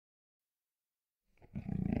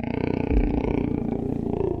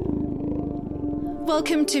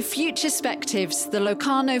Welcome to Future Perspectives, the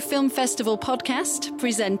Locarno Film Festival podcast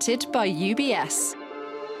presented by UBS.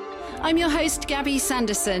 I'm your host, Gabby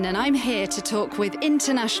Sanderson, and I'm here to talk with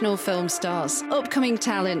international film stars, upcoming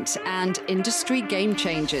talent, and industry game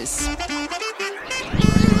changers.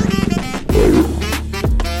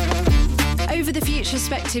 Over the Future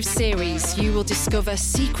Perspectives series, you will discover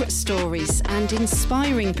secret stories and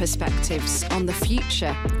inspiring perspectives on the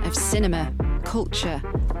future of cinema, culture,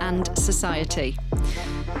 and society.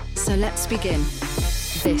 So let's begin.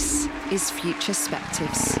 This is Future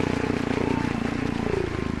Perspectives.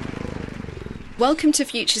 Welcome to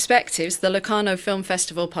Future Perspectives, the Locarno Film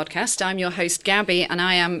Festival podcast. I'm your host, Gabby, and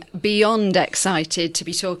I am beyond excited to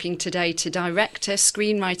be talking today to director,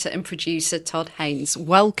 screenwriter, and producer Todd Haynes.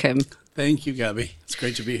 Welcome. Thank you, Gabby. It's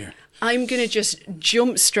great to be here. I'm going to just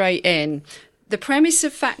jump straight in. The premise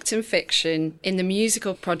of fact and fiction in the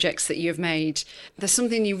musical projects that you've made, there's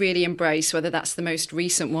something you really embrace, whether that's the most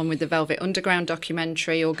recent one with the Velvet Underground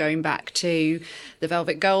documentary or going back to the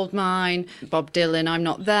Velvet Goldmine, Bob Dylan, I'm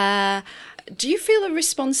Not There. Do you feel a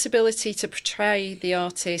responsibility to portray the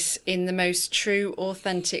artist in the most true,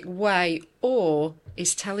 authentic way, or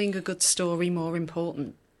is telling a good story more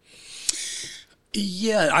important?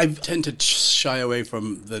 Yeah, I tend to shy away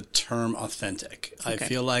from the term authentic. Okay. I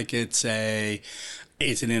feel like it's an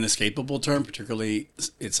inescapable term, particularly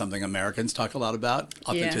it's something Americans talk a lot about,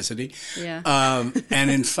 authenticity. Yeah.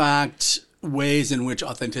 And in fact, ways in which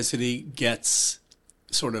authenticity gets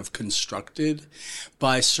sort of constructed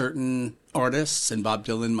by certain artists, and Bob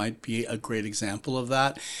Dylan might be a great example of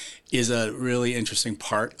that, is a really interesting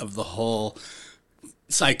part of the whole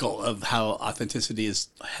cycle of how authenticity is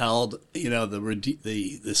held,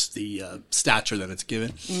 the stature that it's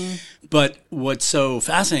given. But what's so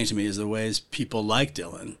fascinating to me is the ways people like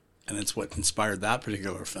Dylan, and it's what inspired that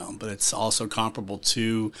particular film, but it's also comparable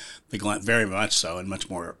to the glam, very much so, and much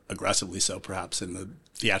more aggressively so perhaps in the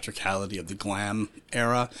theatricality of the glam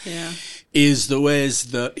era, is the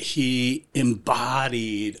ways that he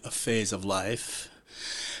embodied a phase of life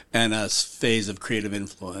and a phase of creative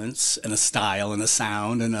influence and a style and a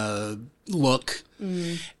sound and a look.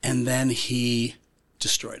 And then he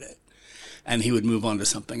destroyed it. And he would move on to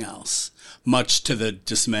something else, much to the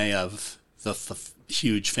dismay of the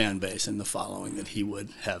huge fan base and the following that he would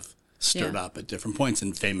have stirred up at different points,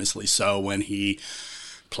 and famously so when he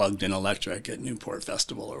plugged in electric at Newport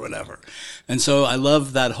Festival or whatever. And so I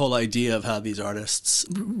love that whole idea of how these artists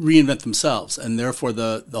reinvent themselves, and therefore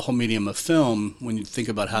the whole medium of film, when you think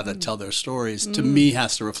about how to tell their stories, to me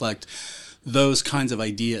has to reflect those kinds of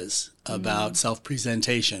ideas about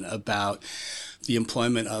self-presentation, about the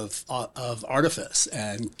employment of artifice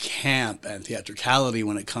and camp and theatricality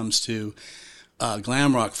when it comes to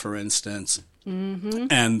glam rock, for instance,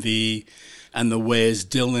 and the ways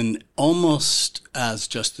Dylan, almost as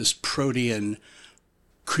just this protean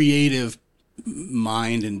creative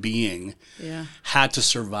mind and being, had to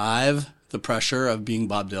survive the pressure of being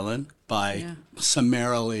Bob Dylan by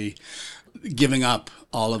summarily giving up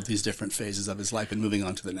all of these different phases of his life and moving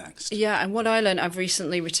on to the next. Yeah, and what I learned, I've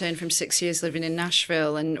recently returned from 6 years living in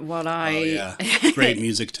Nashville, and what I... Great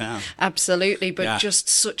music town. Absolutely, but just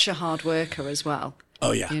such a hard worker as well.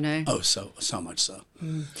 Oh, yeah. You know? Oh, so much so.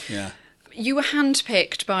 Yeah. You were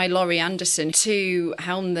handpicked by Laurie Anderson to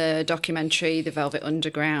helm the documentary, The Velvet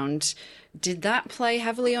Underground. Did that play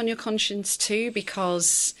heavily on your conscience too?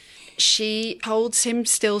 Because she holds him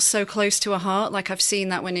still so close to her heart. Like I've seen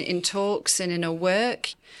that when in talks and in her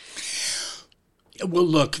work. Well,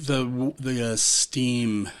 look, the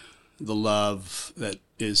esteem, the love that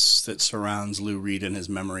surrounds Lou Reed and his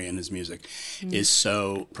memory and his music is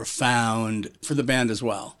so profound for the band as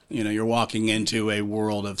well. You know, you're walking into a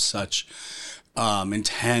world of such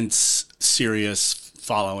intense, serious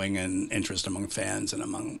following and interest among fans and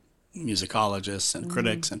among musicologists and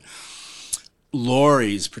critics. And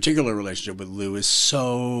Laurie's particular relationship with Lou is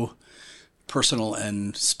so personal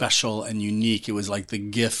and special and unique. It was like the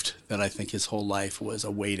gift that I think his whole life was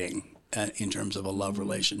awaiting in terms of a love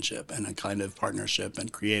relationship and a kind of partnership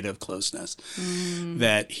and creative closeness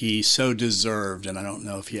that he so deserved. And I don't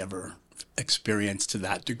know if he ever experienced to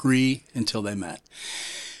that degree until they met.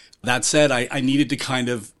 That said, I needed to kind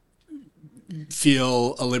of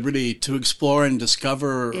feel a liberty to explore and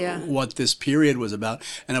discover what this period was about.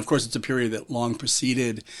 And of course, it's a period that long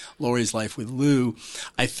preceded Laurie's life with Lou.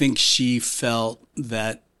 I think she felt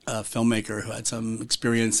that a filmmaker who had some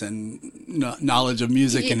experience and knowledge of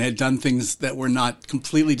music and had done things that were not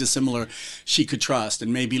completely dissimilar, she could trust.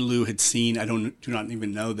 And maybe Lou had seen, do not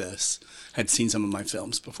even know this, had seen some of my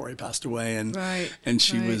films before he passed away. And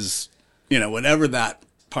she was, whatever that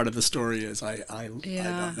part of the story is. I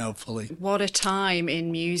don't know fully. What a time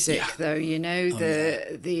in music, though,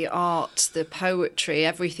 the art, the poetry,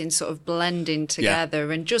 everything sort of blending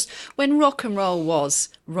together, and just when rock and roll was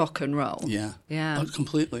rock and roll. Yeah. Yeah. Oh,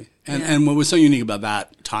 completely. And what was so unique about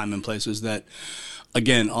that time and place was that,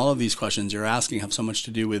 again, all of these questions you're asking have so much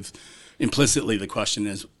to do with, implicitly the question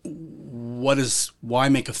is, why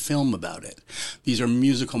make a film about it? These are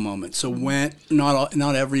musical moments. So when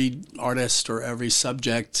not every artist or every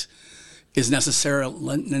subject is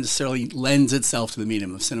necessarily lends itself to the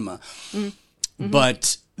medium of cinema. Mm-hmm.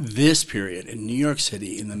 But this period in New York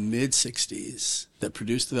City in the mid-'60s that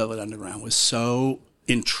produced The Velvet Underground was so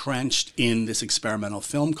entrenched in this experimental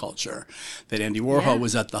film culture that Andy Warhol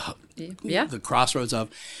was at the crossroads of.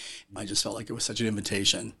 I just felt like it was such an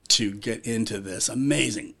invitation to get into this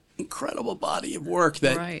amazing, incredible body of work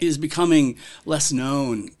that is becoming less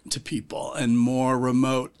known to people and more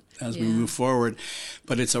remote as we move forward.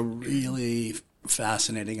 But it's a really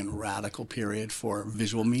fascinating and radical period for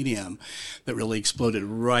visual medium that really exploded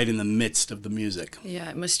right in the midst of the music. Yeah,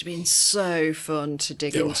 it must have been so fun to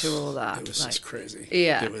dig into all that. It was just crazy.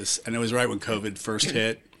 Yeah. It was right when COVID first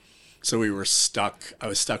hit. So we were stuck. I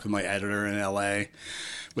was stuck with my editor in LA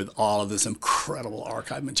with all of this incredible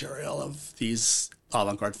archive material of these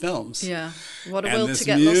avant-garde films. Yeah. What a will this to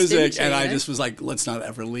get music, lost into. and I just was like, let's not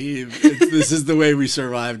ever leave. This is the way we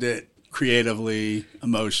survived it. Creatively,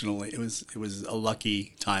 emotionally, it was a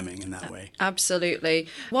lucky timing in that way. Absolutely.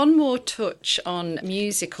 One more touch on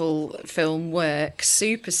musical film work,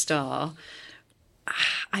 Superstar.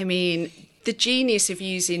 I mean, the genius of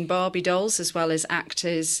using Barbie dolls as well as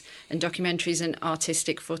actors and documentaries and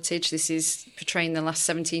artistic footage. This is portraying the last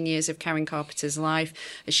 17 years of Karen Carpenter's life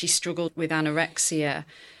as she struggled with anorexia.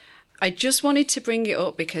 I just wanted to bring it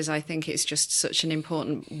up because I think it's just such an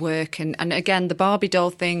important work. And again, the Barbie doll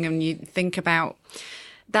thing, and you think about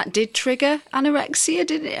that did trigger anorexia,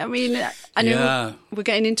 didn't it? I mean, I know we're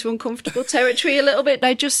getting into uncomfortable territory a little bit.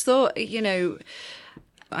 I just thought,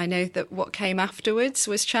 I know that what came afterwards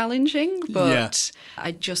was challenging, but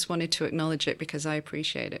I just wanted to acknowledge it because I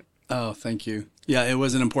appreciate it. Oh, thank you. Yeah, it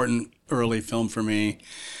was an important early film for me.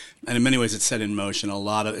 And in many ways, it set in motion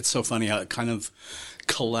it's so funny how it kind of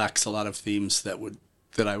collects a lot of themes that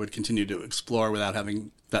I would continue to explore without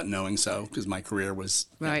having that knowing so, because my career was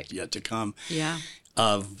yet to come. Yeah.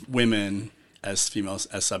 Of women as females,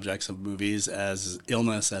 as subjects of movies, as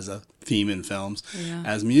illness as a theme in films,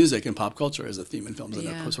 as music and pop culture as a theme in films, and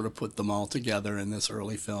I sort of put them all together in this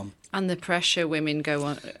early film. And the pressure women go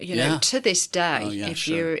on, to this day,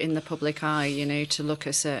 you're in the public eye, to look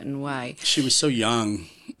a certain way. She was so young,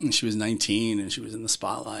 and she was 19, and she was in the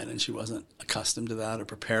spotlight, and she wasn't accustomed to that or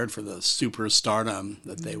prepared for the super stardom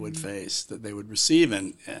that they would face, that they would receive,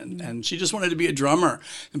 and she just wanted to be a drummer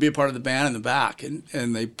and be a part of the band in the back,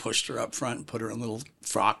 and they pushed her up front and put her in little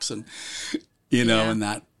frocks, and and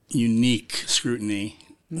that unique scrutiny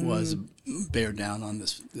was bear down on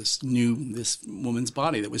this woman's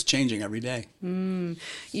body that was changing every day.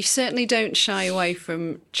 You certainly don't shy away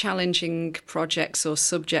from challenging projects or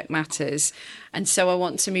subject matters. And so I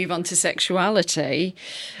want to move on to sexuality.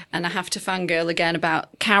 And I have to fangirl again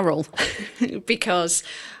about Carol because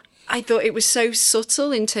I thought it was so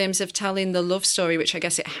subtle in terms of telling the love story, which I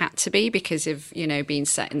guess it had to be because of, being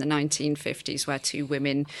set in the 1950s where two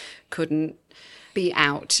women couldn't be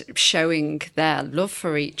out showing their love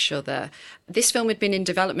for each other. This film had been in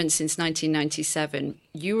development since 1997.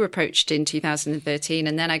 You were approached in 2013,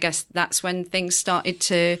 and then I guess that's when things started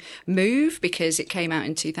to move because it came out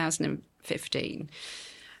in 2015.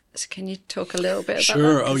 So can you talk a little bit about that?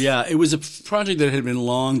 Sure. Oh, yeah. It was a project that had been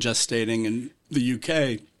long gestating in the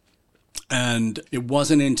UK. And it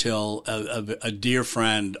wasn't until a dear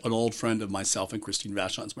friend, an old friend of myself and Christine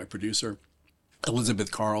Vachon's my producer,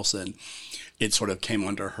 Elizabeth Carlson, it sort of came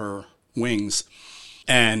under her wings,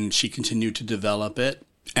 and she continued to develop it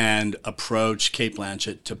and approach Cate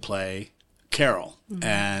Blanchett to play Carol. Mm-hmm.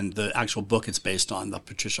 And the actual book it's based on, the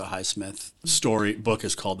Patricia Highsmith story book,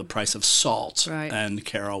 is called The Price of Salt. Right. And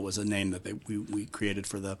Carol was a name that we created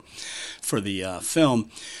for the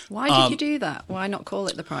film. Why did you do that? Why not call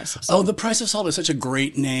it The Price of Salt? Oh, The Price of Salt is such a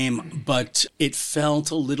great name, but it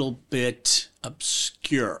felt a little bit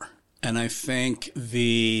obscure. And I think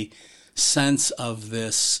the sense of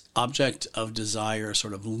this object of desire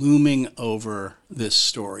sort of looming over this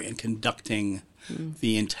story and conducting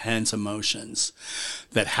the intense emotions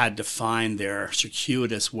that had to find their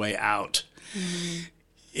circuitous way out,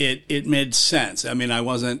 it made sense. I mean, I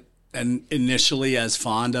wasn't initially as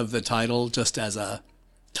fond of the title just as a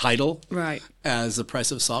title, right, as The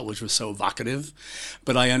Price of Salt, which was so evocative,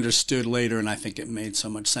 but I understood later, and I think it made so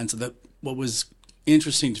much sense that what was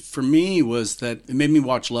interesting for me was that it made me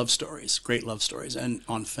watch love stories, great love stories, and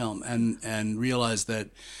on film, and realize that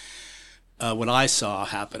what I saw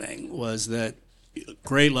happening was that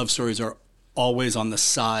great love stories are always on the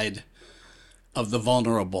side of the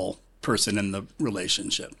vulnerable person in the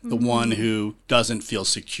relationship, the one who doesn't feel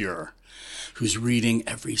secure, who's reading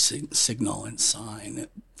every signal and sign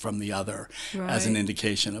from the other as an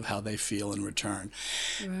indication of how they feel in return.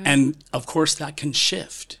 Right. And of course that can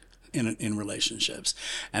shift in relationships.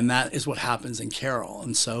 And that is what happens in Carol.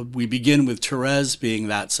 And so we begin with Therese being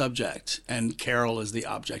that subject, and Carol is the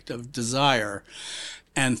object of desire.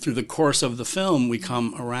 And through the course of the film, we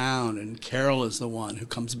come around, and Carol is the one who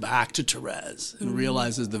comes back to Therese and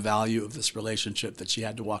realizes the value of this relationship that she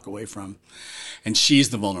had to walk away from. And she's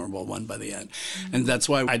the vulnerable one by the end. And that's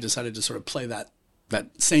why I decided to sort of play that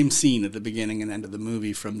same scene at the beginning and end of the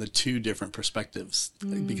movie from the two different perspectives,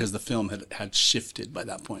 because the film had shifted by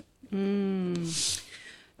that point.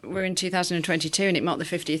 We're in 2022 and it marked the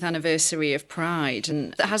 50th anniversary of Pride,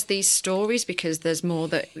 and that has these stories, because there's more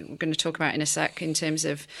that we're going to talk about in a sec in terms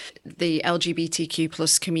of the LGBTQ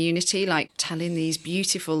plus community, like telling these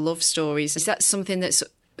beautiful love stories. Is that something that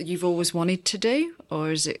you've always wanted to do, or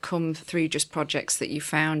has it come through just projects that you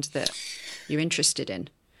found that you're interested in?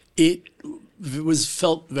 It was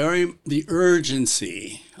felt the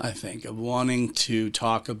urgency, I think, of wanting to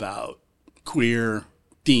talk about queer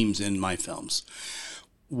themes in my films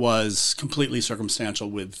was completely circumstantial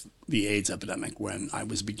with the AIDS epidemic when I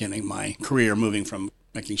was beginning my career, moving from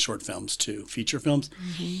making short films to feature films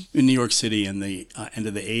in New York City in the end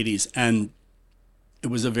of the 80s. And it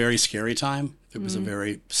was a very scary time. It was a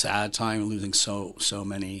very sad time, losing so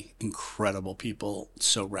many incredible people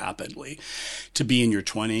so rapidly. To be in your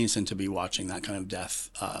 20s and to be watching that kind of death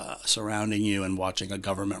surrounding you, and watching a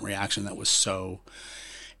government reaction that was so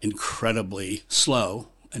incredibly slow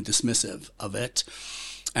and dismissive of it,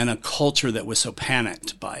 and a culture that was so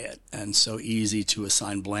panicked by it and so easy to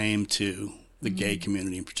assign blame to the gay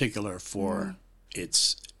community in particular for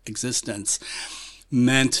its existence,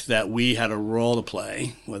 meant that we had a role to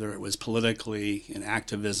play, whether it was politically in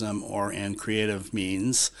activism or in creative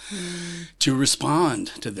means, to respond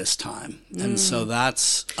to this time. And so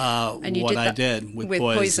that's what I did with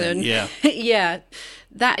Poison. Yeah. Yeah.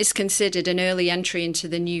 That is considered an early entry into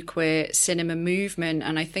the new queer cinema movement.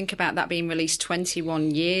 And I think about that being released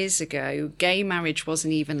 21 years ago. Gay marriage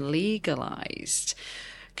wasn't even legalized.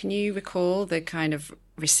 Can you recall the kind of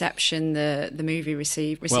reception the movie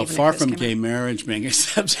received? Well, far from gay marriage being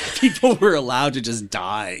accepted, people were allowed to just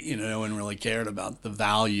die. No one really cared about the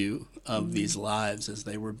value of these lives as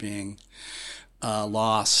they were being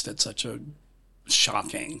lost at such a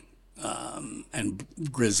shocking and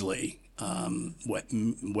grisly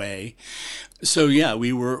way. So yeah,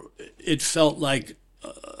 it felt like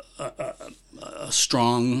a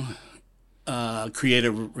strong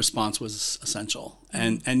creative response was essential.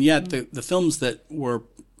 And yet the films that were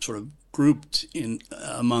sort of grouped in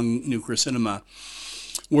among new queer cinema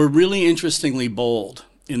were really interestingly bold,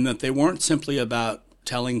 in that they weren't simply about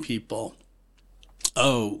telling people,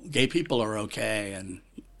 oh, gay people are okay and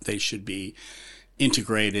they should be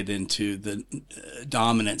integrated into the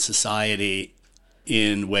dominant society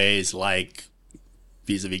in ways like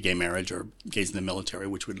vis-a-vis gay marriage or gays in the military,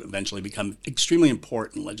 which would eventually become extremely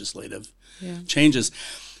important legislative changes.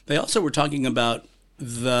 They also were talking about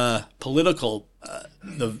the political,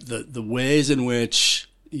 the ways in which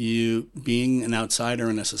you, being an outsider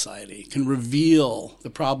in a society, can reveal the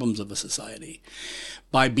problems of a society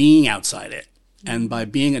by being outside it and by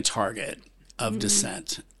being a target of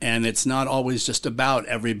dissent. And it's not always just about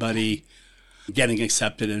everybody getting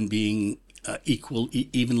accepted and being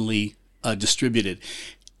evenly distributed.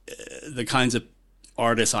 The kinds of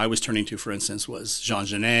artists I was turning to, for instance, was Jean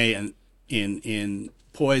Genet and in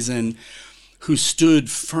Poison, who stood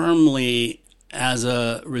firmly as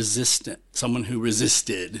a someone who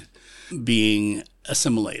resisted being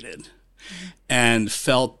assimilated, and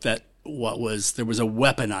felt that there was a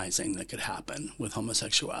weaponizing that could happen with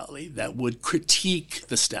homosexuality that would critique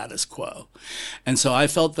the status quo. And so I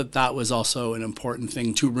felt that was also an important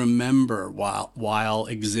thing to remember while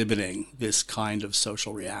exhibiting this kind of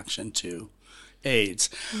social reaction to AIDS.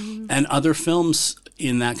 And other films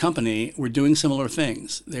in that company were doing similar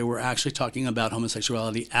things. They were actually talking about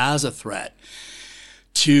homosexuality as a threat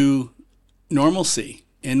to normalcy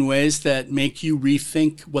in ways that make you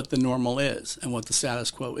rethink what the normal is and what the status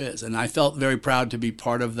quo is. And I felt very proud to be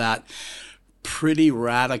part of that pretty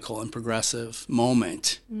radical and progressive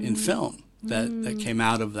moment in film that came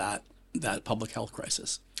out of that public health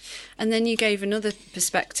crisis. And then you gave another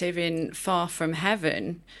perspective in Far From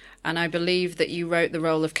Heaven, And I believe that you wrote the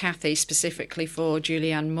role of Kathy specifically for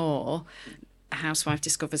Julianne Moore. A housewife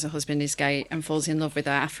discovers her husband is gay and falls in love with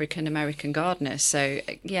her African-American gardener. So,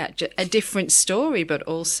 yeah, a different story, but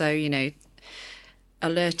also, you know,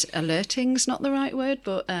 alerting's not the right word,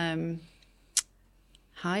 but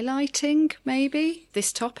highlighting maybe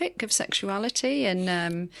this topic of sexuality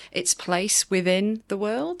and its place within the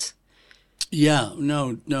world. Yeah,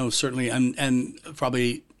 no, certainly. And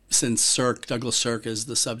probably since Douglas Sirk is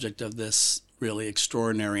the subject of this really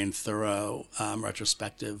extraordinary and thorough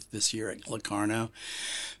retrospective this year at Locarno,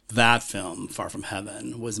 that film, Far From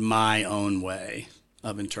Heaven, was my own way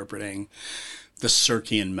of interpreting the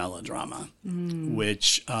Sirkian melodrama,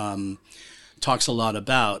 which talks a lot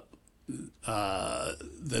about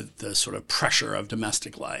the sort of pressure of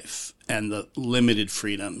domestic life and the limited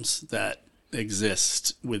freedoms that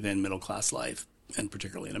exist within middle-class life, and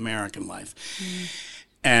particularly in American life.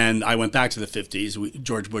 And I went back to the 50s.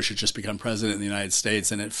 George Bush had just become president of the United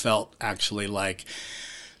States, and it felt actually like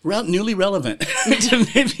newly relevant to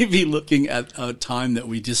maybe be looking at a time that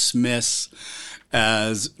we dismiss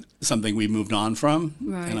as something we moved on from.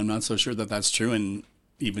 Right. And I'm not so sure that that's true. And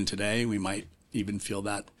even today, we might even feel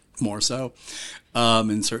that more so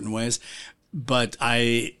in certain ways. But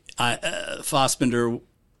Fassbinder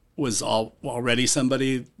was already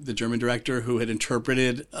somebody, the German director, who had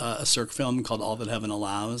interpreted a Sirk film called All That Heaven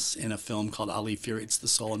Allows in a film called Ali Furiates the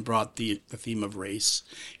Soul, and brought the theme of race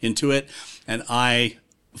into it. And I,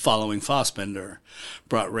 following Fassbinder,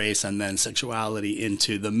 brought race and then sexuality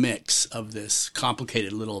into the mix of this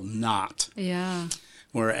complicated little knot. Yeah.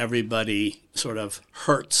 Where everybody sort of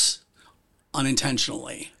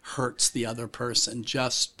unintentionally hurts the other person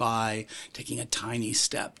just by taking a tiny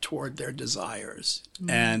step toward their desires.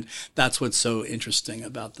 And that's what's so interesting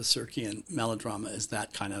about the Sirkian melodrama, is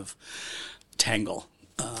that kind of tangle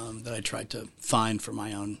that I tried to find for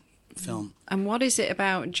my own film. And what is it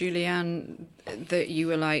about Julianne that you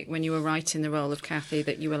were like, when you were writing the role of Kathy,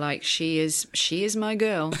 that you were like, she is my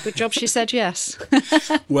girl? Good job she said yes.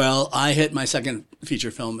 Well, my second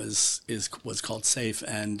feature film was called Safe,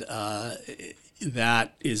 and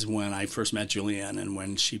that is when I first met Julianne, and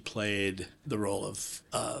when she played the role of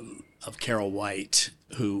Carol White,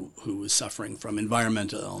 who was suffering from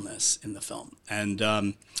environmental illness in the film.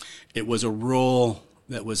 And it was a role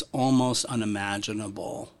that was almost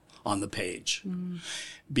unimaginable on the page,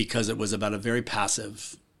 because it was about a very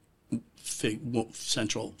passive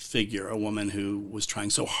central figure, a woman who was trying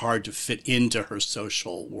so hard to fit into her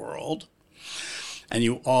social world. And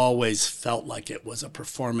you always felt like it was a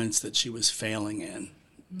performance that she was failing in.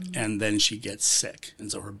 And then she gets sick,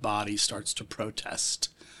 and so her body starts to protest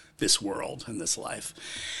this world and this life.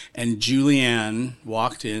 And Julianne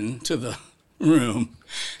walked into the room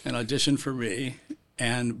and auditioned for me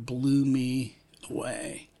and blew me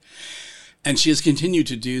away. And she has continued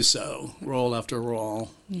to do so, role after role,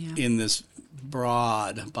 in this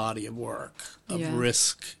broad body of work, of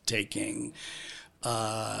risk-taking,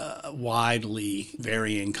 widely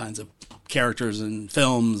varying kinds of characters and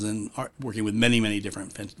films, and working with many, many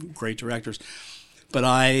different great directors. But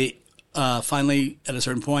I finally, at a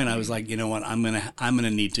certain point, I was like, you know what, I'm gonna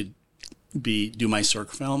need to do my Sirk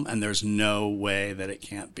film, and there's no way that it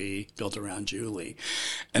can't be built around Julie.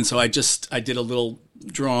 And so I did a little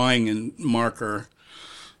drawing and marker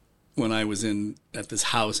when I was at this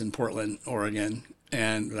house in Portland, Oregon,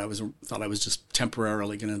 and thought I was just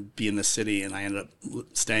temporarily going to be in the city, and I ended up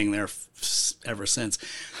staying there ever since.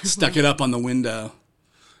 Stuck it up on the window,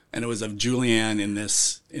 and it was of Julianne in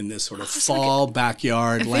this sort of fall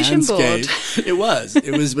backyard landscape. It was,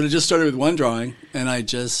 but it just started with one drawing, and I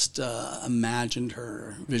just imagined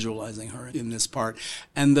her, visualizing her in this part.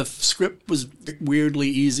 And the script was weirdly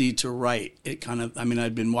easy to write.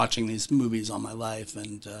 I'd been watching these movies all my life,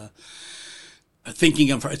 and thinking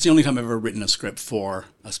of her. It's the only time I've ever written a script for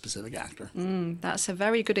a specific actor. That's a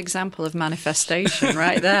very good example of manifestation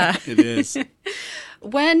right there. It is.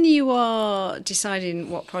 When you are deciding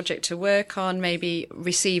what project to work on, maybe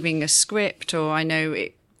receiving a script, or I know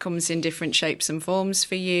it comes in different shapes and forms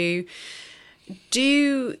for you,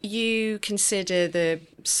 do you consider the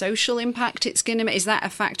social impact it's going to make? Is that a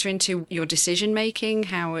factor into your decision making?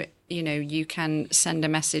 How you can send a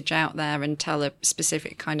message out there and tell a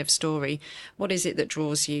specific kind of story? What is it that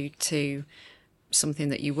draws you to something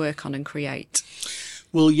that you work on and create?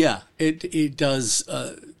 Well, yeah, it does.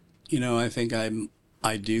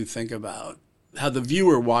 I do think about how the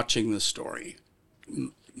viewer watching the story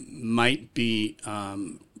might be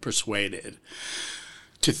persuaded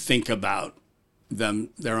to think about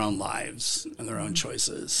their own lives and their own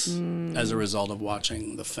choices as a result of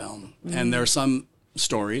watching the film. And there are some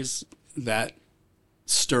stories that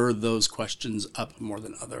stir those questions up more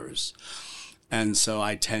than others. And so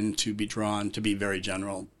I tend to be drawn, to be very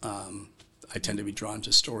general, I tend to be drawn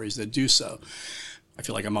to stories that do so. I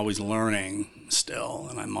feel like I'm always learning still,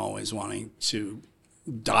 and I'm always wanting to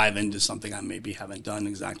dive into something I maybe haven't done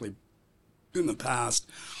exactly in the past.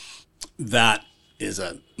 That is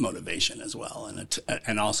a motivation as well.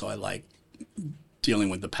 And also I like dealing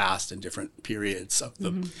with the past in different periods of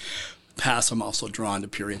the past. I'm also drawn to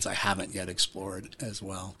periods I haven't yet explored as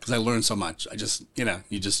well, because I learn so much. I just,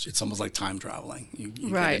 it's almost like time traveling. You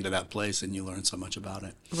get into that place and you learn so much about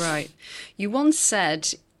it. Right. You once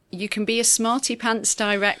said you can be a smarty pants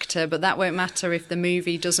director, but that won't matter if the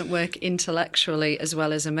movie doesn't work intellectually as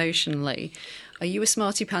well as emotionally. Are you a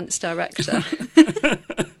smarty pants director?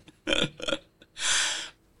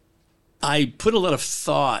 I put a lot of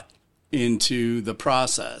thought into the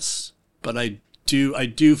process, but I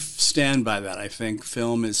do stand by that. I think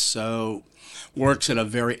film works at a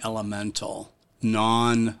very elemental,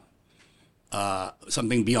 something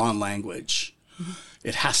beyond language. Mm-hmm.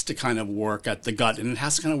 It has to kind of work at the gut, and it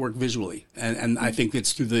has to kind of work visually. And I think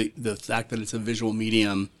it's through the fact that it's a visual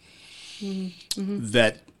medium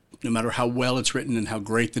that no matter how well it's written and how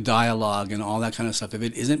great the dialogue and all that kind of stuff, if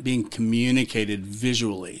it isn't being communicated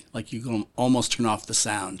visually, like you can almost turn off the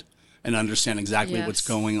sound and understand exactly what's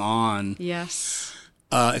going on. Yes.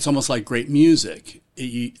 It's almost like great music.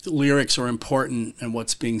 The lyrics are important and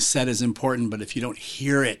what's being said is important, but if you don't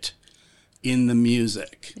hear it in the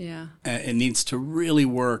music, it needs to really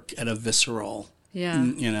work at a visceral,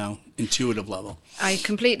 intuitive level. I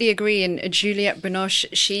completely agree. And Juliette Binoche,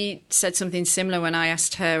 she said something similar when I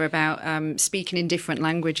asked her about speaking in different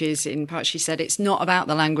languages. In part, she said it's not about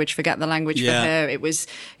the language. Forget the language for her. It was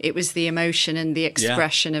the emotion and the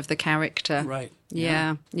expression of the character. Right.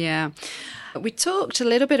 Yeah. We talked a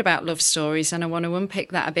little bit about love stories, and I want to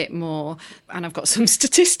unpick that a bit more. And I've got some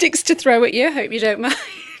statistics to throw at you. I hope you don't mind,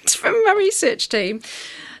 from my research team.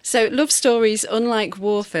 So love stories, unlike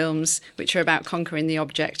war films, which are about conquering the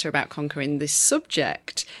object or about conquering the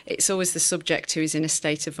subject, it's always the subject who is in a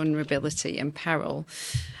state of vulnerability and peril.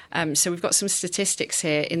 So we've got some statistics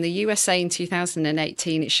here. In the USA in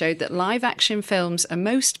 2018, it showed that live action films are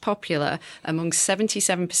most popular among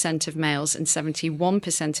 77% of males and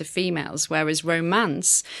 71% of females, whereas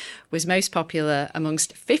romance was most popular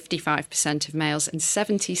amongst 55% of males and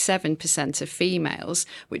 77% of females,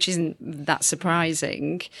 which isn't that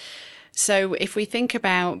surprising. So if we think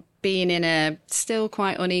about being in a still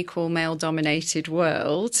quite unequal male-dominated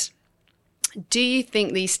world, do you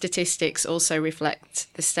think these statistics also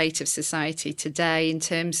reflect the state of society today in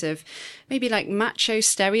terms of maybe like macho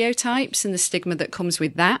stereotypes and the stigma that comes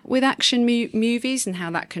with that, with action movies, and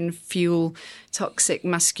how that can fuel toxic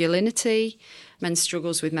masculinity, men's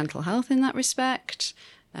struggles with mental health in that respect?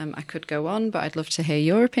 I could go on, but I'd love to hear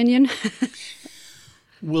your opinion.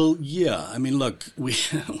 Well, yeah. I mean, look, we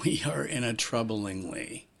are in a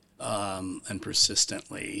troublingly and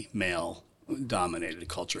persistently male-dominated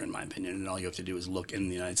culture, in my opinion, and all you have to do is look in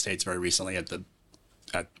the United States very recently at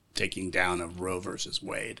taking down of Roe versus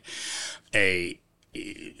Wade, a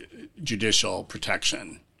judicial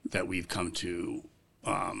protection that we've come to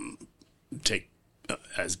take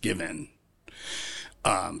as given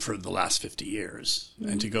for the last 50 years,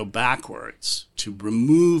 and to go backwards to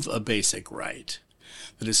remove a basic right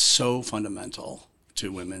that is so fundamental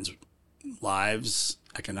to women's lives,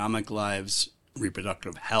 economic lives,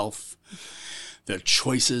 reproductive health, their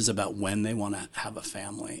choices about when they want to have a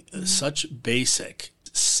family, such basic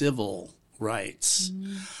civil rights,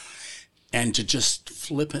 and to just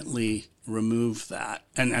flippantly remove that,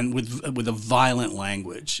 and with a violent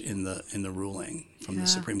language in the ruling from the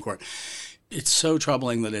Supreme Court, it's so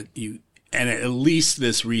troubling that and at least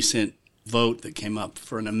this recent vote that came up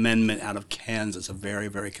for an amendment out of Kansas, a very,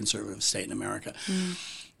 very conservative state in America,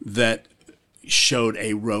 that showed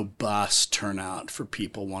a robust turnout for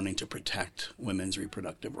people wanting to protect women's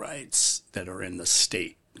reproductive rights that are in the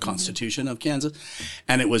state constitution of Kansas.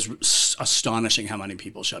 And it was astonishing how many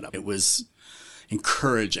people showed up. It was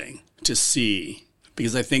encouraging to see,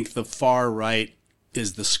 because I think the far right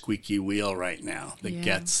is the squeaky wheel right now that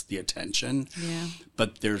gets the attention. Yeah.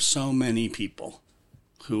 But there's so many people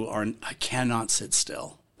who I cannot sit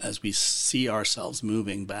still as we see ourselves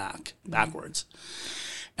moving backwards.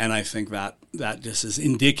 And I think that this is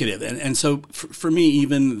indicative. And so for me,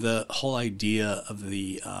 even the whole idea of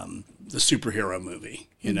the superhero movie,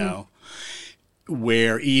 you know,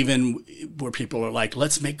 where people are like,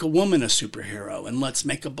 let's make a woman a superhero and let's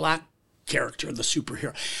make a black character the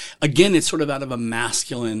superhero. Again, it's sort of out of a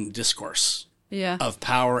masculine discourse of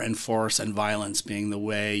power and force and violence being the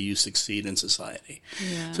way you succeed in society.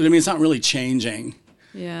 Yeah. So to me, it's not really changing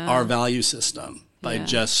our value system by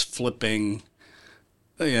just flipping,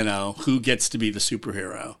 who gets to be the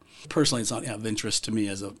superhero. Personally, it's not of interest to me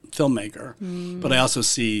as a filmmaker, but I also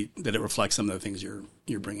see that it reflects some of the things you're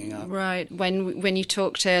bringing up. Right. When you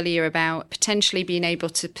talked earlier about potentially being able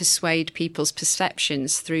to persuade people's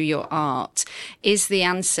perceptions through your art, is the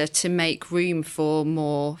answer to make room for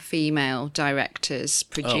more female directors,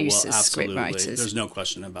 producers, scriptwriters? There's no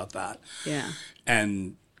question about that. Yeah.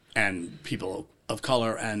 And people of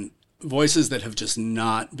color and voices that have just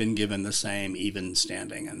not been given the same even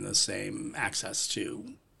standing and the same access to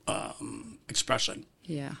expression.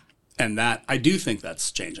 Yeah. And that, I do think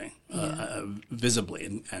that's changing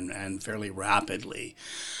visibly and fairly rapidly.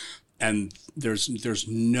 And there's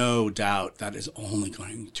no doubt that is only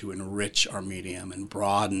going to enrich our medium and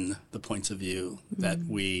broaden the points of view that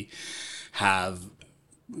we have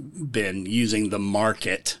been using the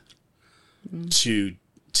market to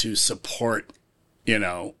support,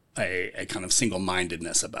 a kind of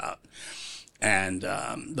single-mindedness about. And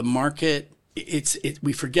the market,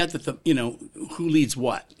 we forget that who leads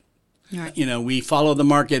what. Right. We follow the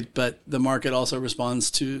market, but the market also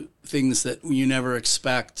responds to things that you never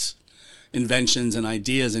expect, inventions and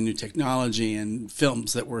ideas and new technology and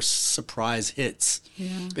films that were surprise hits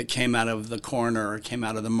that came out of the corner or came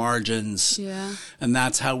out of the margins. Yeah. And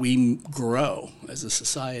that's how we grow as a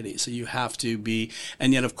society. So you have to be,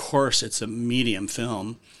 and yet of course it's a medium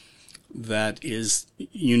film that is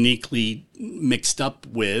uniquely mixed up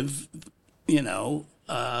with,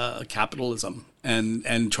 capitalism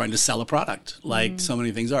and trying to sell a product like so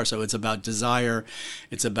many things are. So it's about desire,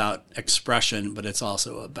 it's about expression, but it's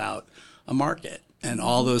also about a market. And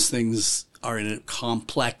all those things are in a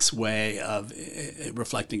complex way of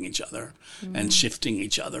reflecting each other and shifting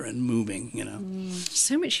each other and moving,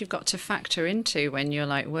 So much you've got to factor into when you're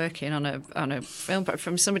like working on a film, but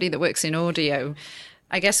from somebody that works in audio,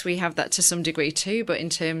 I guess we have that to some degree too, but in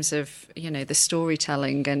terms of, the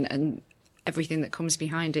storytelling and everything that comes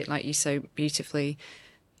behind it, like you so beautifully,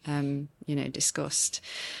 discussed.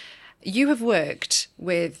 You have worked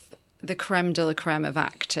with the creme de la creme of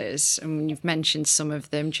actors, and you've mentioned some of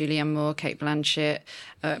them: Julianne Moore, Cate Blanchett,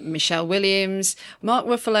 Michelle Williams, Mark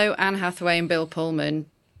Ruffalo, Anne Hathaway, and Bill Pullman.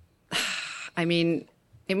 I mean,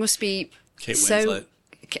 it must be Kate so... Winslet.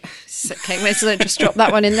 Kate Winslet, just drop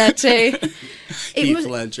that one in there too. Heath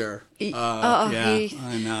Ledger.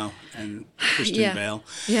 I know. And Christian Bale.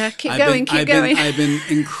 Yeah, keep going. I've been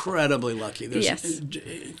incredibly lucky. Yes.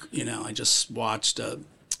 I just watched an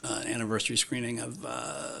anniversary screening of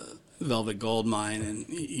Velvet Goldmine, and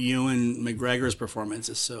Ewan McGregor's performance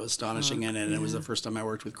is so astonishing in it. And it was the first time I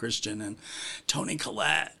worked with Christian, and Toni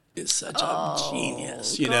Collette is such a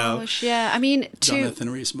genius, Gosh, yeah. I mean, Jonathan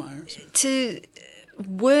Rhys-Meyers. To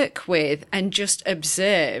work with and just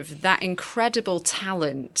observe that incredible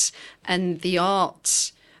talent and the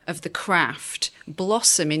art of the craft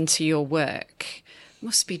blossom into your work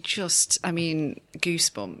must be just,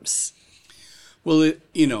 goosebumps. Well,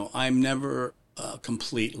 I'm never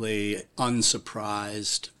completely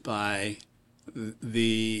unsurprised by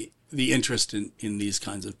the interest in these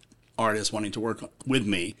kinds of artists wanting to work with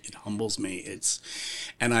me. It humbles me.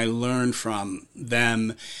 And I learn from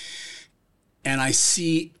them. And I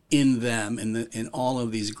see in them, in all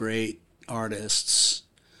of these great artists,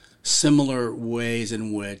 similar ways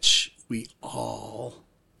in which we all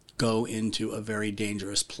go into a very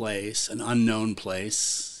dangerous place, an unknown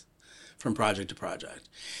place, from project to project,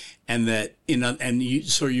 and that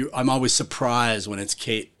I'm always surprised when it's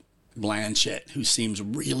Cate Blanchett who seems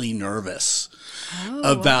really nervous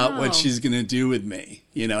about what she's going to do with me.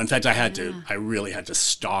 In fact, I really had to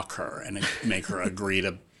stalk her and make her agree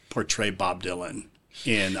to portray Bob Dylan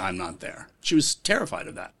in I'm Not There. She was terrified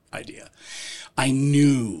of that idea. I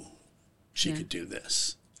knew she could do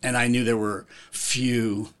this. And I knew there were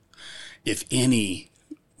few, if any,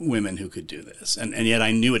 women who could do this. And yet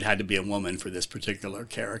I knew it had to be a woman for this particular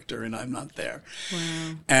character in I'm Not There.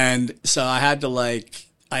 Wow. And so I had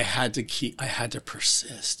to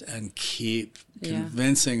persist and keep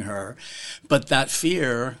convincing her. But that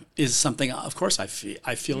fear is something, of course, I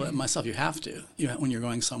feel it myself. You have to, when you're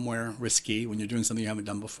going somewhere risky, when you're doing something you haven't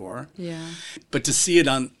done before. Yeah. But to see it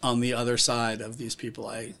on the other side of these people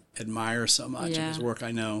I admire so much, and whose work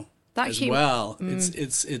I know well,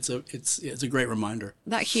 it's a great reminder.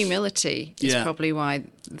 That humility is probably why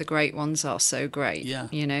the great ones are so great. Yeah.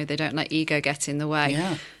 They don't let ego get in the way.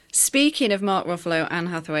 Yeah. Speaking of Mark Ruffalo, Anne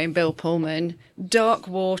Hathaway and Bill Pullman, Dark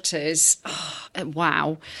Waters,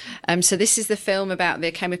 wow. So this is the film about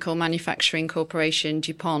the chemical manufacturing corporation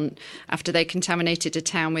DuPont after they contaminated a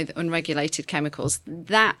town with unregulated chemicals.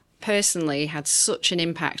 That personally had such an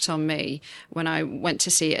impact on me when I went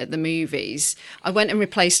to see it at the movies. I went and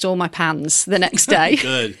replaced all my pans the next day.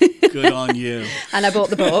 Good on you. And I bought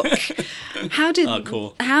the book.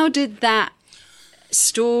 Cool. How did that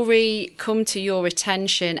story come to your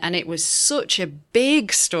attention? And it was such a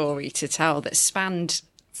big story to tell that spanned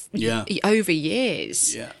over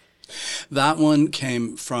years. Yeah. That one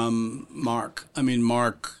came from Mark. I mean,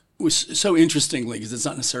 Mark was so interestingly, because it's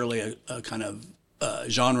not necessarily a kind of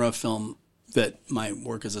genre film that my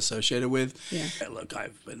work is associated with. Yeah. Look,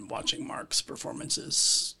 I've been watching Mark's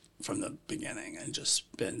performances from the beginning and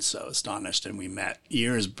just been so astonished. And we met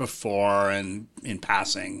years before and in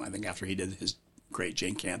passing, I think after he did his great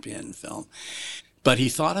Jane Campion film. But he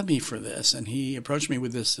thought of me for this, and he approached me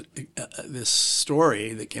with this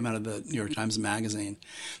story that came out of the New York Times Magazine,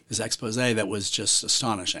 this expose that was just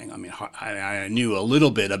astonishing. I mean, I knew a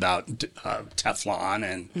little bit about Teflon,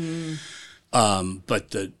 and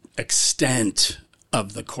but the extent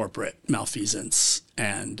of the corporate malfeasance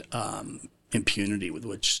and impunity with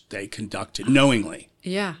which they conducted knowingly.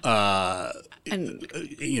 Yeah. And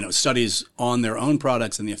studies on their own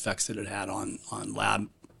products and the effects that it had on lab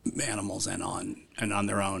animals and on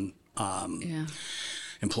their own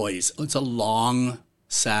employees. It's a long,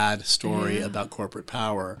 sad story about corporate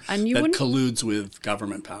power that colludes with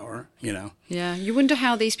government power, Yeah, you wonder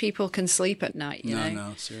how these people can sleep at night, you know?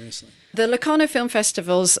 No, seriously. The Locarno Film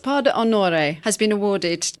Festival's Pod Onore has been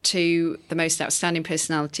awarded to the most outstanding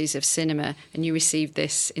personalities of cinema, and you received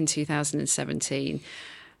this in 2017.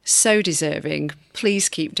 So deserving. Please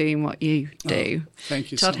keep doing what you do.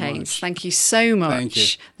 Thank you Todd so Haynes, much. thank you so much. Thank you.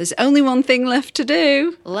 There's only one thing left to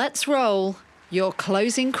do. Let's roll your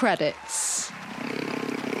closing credits.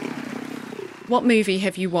 What movie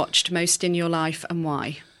have you watched most in your life and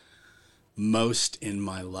why? Most in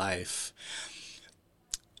my life?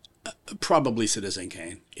 Probably Citizen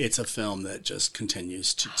Kane. It's a film that just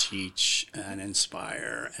continues to teach and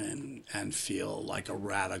inspire and feel like a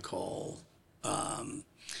radical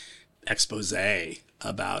expose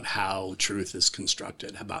about how truth is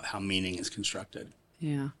constructed, about how meaning is constructed.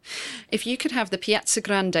 Yeah. If you could have the Piazza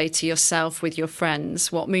Grande to yourself with your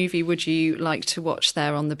friends, what movie would you like to watch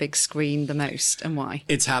there on the big screen the most, and why?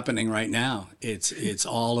 It's happening right now. It's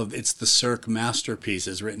the Cirque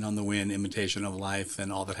masterpieces, Written on the Wind, Imitation of Life,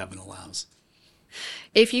 and All That Heaven Allows.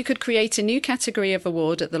 If you could create a new category of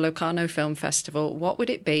award at the Locarno Film Festival, what would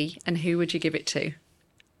it be, and who would you give it to?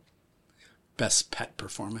 Best pet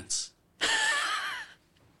performance.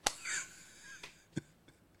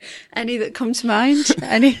 Any that come to mind?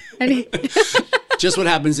 Any? Just what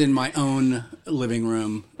happens in my own living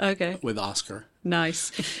room with Oscar.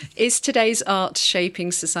 Nice. Is today's art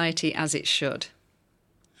shaping society as it should?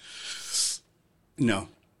 No.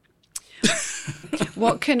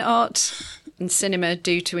 What can art and cinema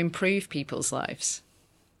do to improve people's lives?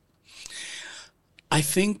 I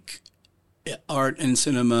think art and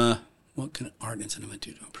cinema, what can art and cinema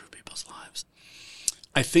do to improve people's lives?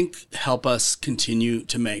 I think help us continue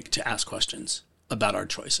to ask questions about our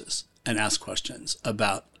choices and ask questions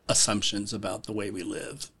about assumptions about the way we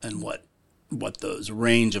live and what those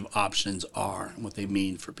range of options are and what they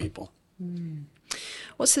mean for people.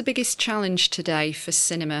 What's the biggest challenge today for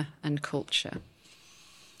cinema and culture?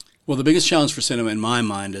 Well, the biggest challenge for cinema in my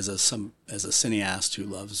mind as a cineast who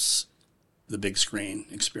loves the big screen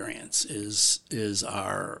experience is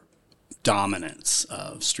our dominance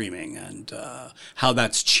of streaming and how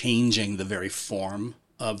that's changing the very form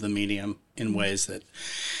of the medium in ways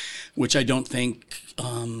which I don't think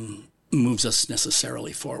moves us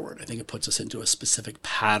necessarily forward. I think it puts us into a specific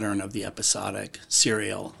pattern of the episodic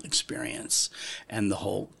serial experience, and the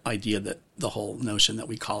whole idea that the whole notion that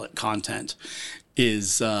we call it content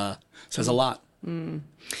says a lot.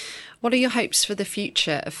 What are your hopes for the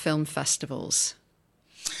future of film festivals?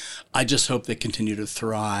 I just hope they continue to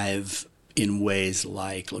thrive in ways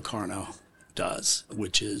like Locarno does,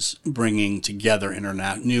 which is bringing together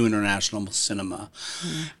new international cinema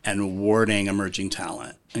and awarding emerging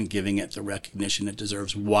talent and giving it the recognition it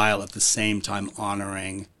deserves, while at the same time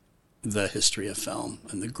honoring the history of film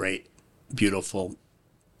and the great, beautiful,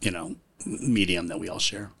 medium that we all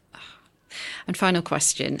share. And final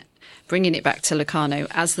question, bringing it back to Locarno,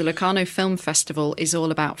 as the Locarno Film Festival is all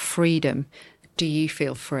about freedom, do you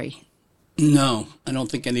feel free? No, I don't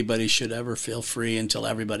think anybody should ever feel free until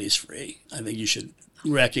everybody's free. I think you should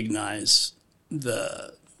recognize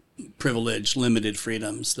the privileged, limited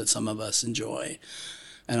freedoms that some of us enjoy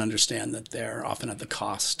and understand that they're often at the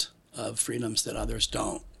cost of freedoms that others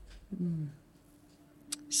don't.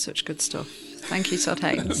 Such good stuff. Thank you, Todd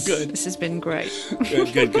Haynes. Good. This has been great.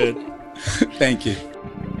 Good. Thank you.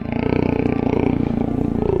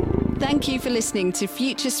 Thank you for listening to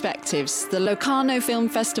Futurespectives, the Locarno Film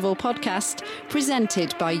Festival podcast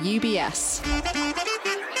presented by UBS.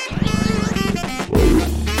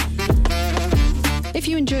 If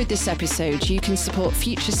you enjoyed this episode, you can support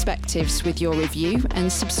Futurespectives with your review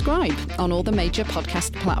and subscribe on all the major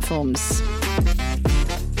podcast platforms.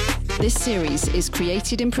 This series is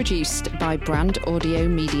created and produced by Brand Audio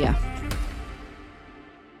Media.